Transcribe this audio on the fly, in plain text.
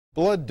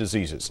blood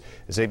diseases.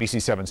 As ABC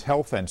 7's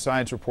health and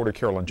science reporter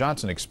Carolyn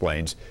Johnson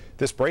explains,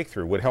 this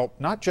breakthrough would help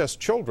not just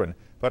children,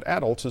 but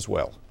adults as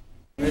well.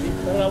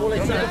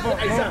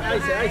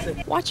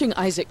 Watching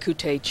Isaac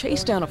Coutte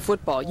chase down a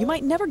football, you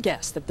might never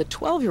guess that the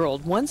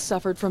 12-year-old once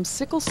suffered from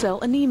sickle cell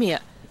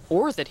anemia,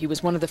 or that he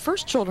was one of the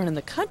first children in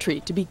the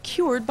country to be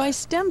cured by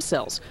stem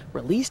cells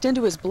released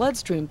into his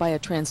bloodstream by a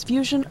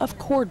transfusion of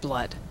cord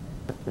blood.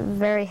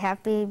 Very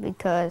happy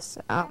because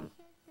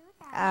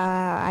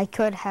I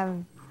could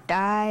have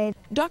died.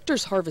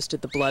 Doctors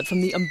harvested the blood from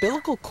the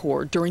umbilical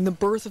cord during the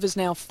birth of his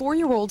now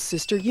 4-year-old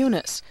sister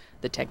Eunice.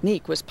 The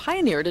technique was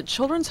pioneered at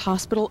Children's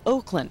Hospital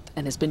Oakland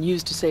and has been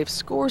used to save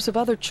scores of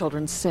other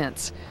children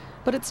since.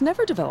 But it's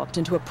never developed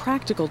into a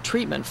practical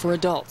treatment for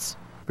adults.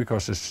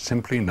 Because there's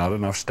simply not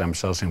enough stem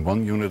cells in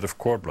 1 unit of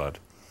cord blood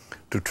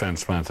to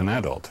transplant an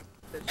adult.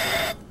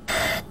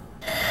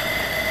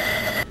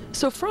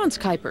 So Frans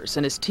Kuypers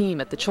and his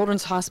team at the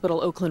Children's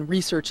Hospital Oakland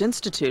Research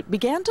Institute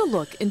began to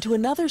look into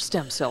another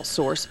stem cell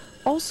source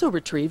also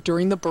retrieved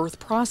during the birth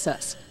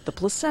process, the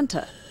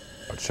placenta.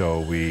 So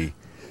we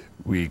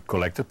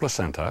collected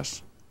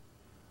placentas,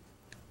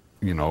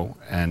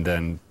 and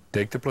then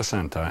take the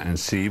placenta and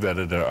see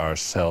whether there are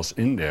cells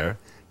in there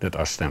that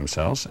are stem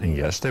cells, and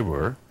yes, they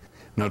were.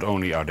 Not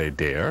only are they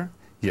there,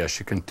 yes,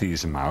 you can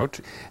tease them out,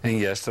 and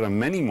yes, there are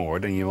many more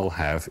than you will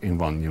have in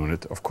 1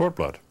 unit of cord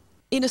blood.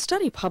 In a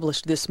study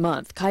published this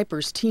month,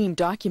 Kuypers' team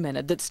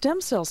documented that stem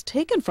cells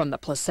taken from the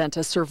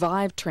placenta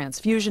survived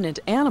transfusion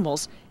into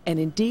animals and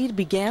indeed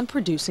began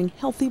producing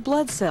healthy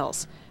blood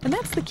cells. And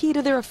that's the key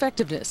to their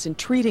effectiveness in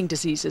treating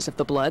diseases of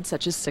the blood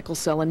such as sickle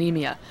cell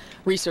anemia.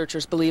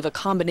 Researchers believe a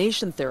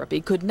combination therapy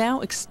could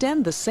now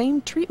extend the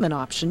same treatment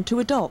option to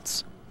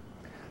adults.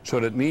 So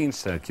that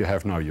means that you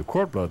have now your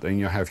cord blood and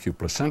you have your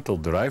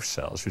placental-derived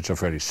cells, which are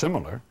very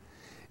similar.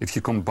 If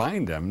you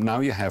combine them,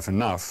 now you have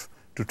enough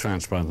to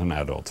transplant an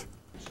adult.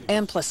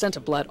 And placenta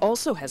blood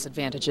also has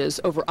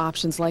advantages over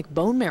options like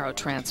bone marrow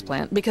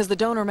transplant because the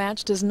donor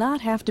match does not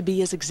have to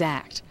be as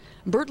exact.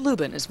 Bert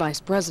Lubin is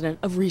vice president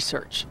of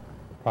research.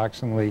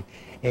 Approximately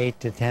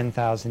 8,000 to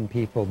 10,000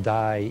 people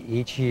die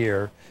each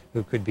year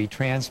who could be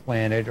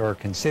transplanted or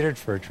considered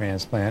for a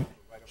transplant.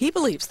 He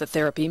believes the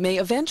therapy may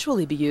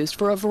eventually be used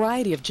for a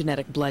variety of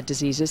genetic blood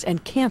diseases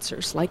and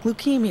cancers like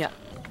leukemia.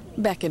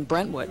 Back in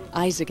Brentwood,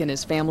 Isaac and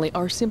his family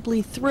are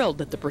simply thrilled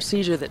that the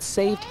procedure that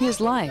saved his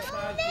life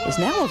is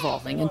now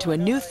evolving into a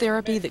new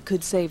therapy that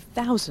could save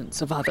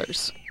thousands of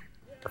others.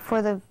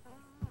 For the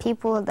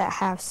people that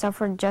have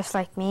suffered just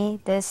like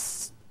me,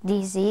 this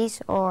disease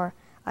or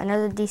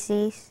another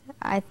disease,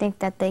 I think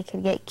that they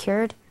could get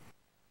cured.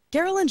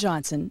 Carolyn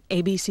Johnson,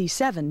 ABC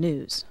 7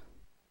 News.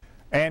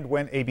 And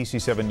when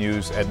ABC 7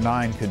 News at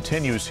 9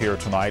 continues here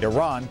tonight,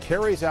 Iran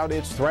carries out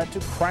its threat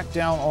to crack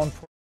down on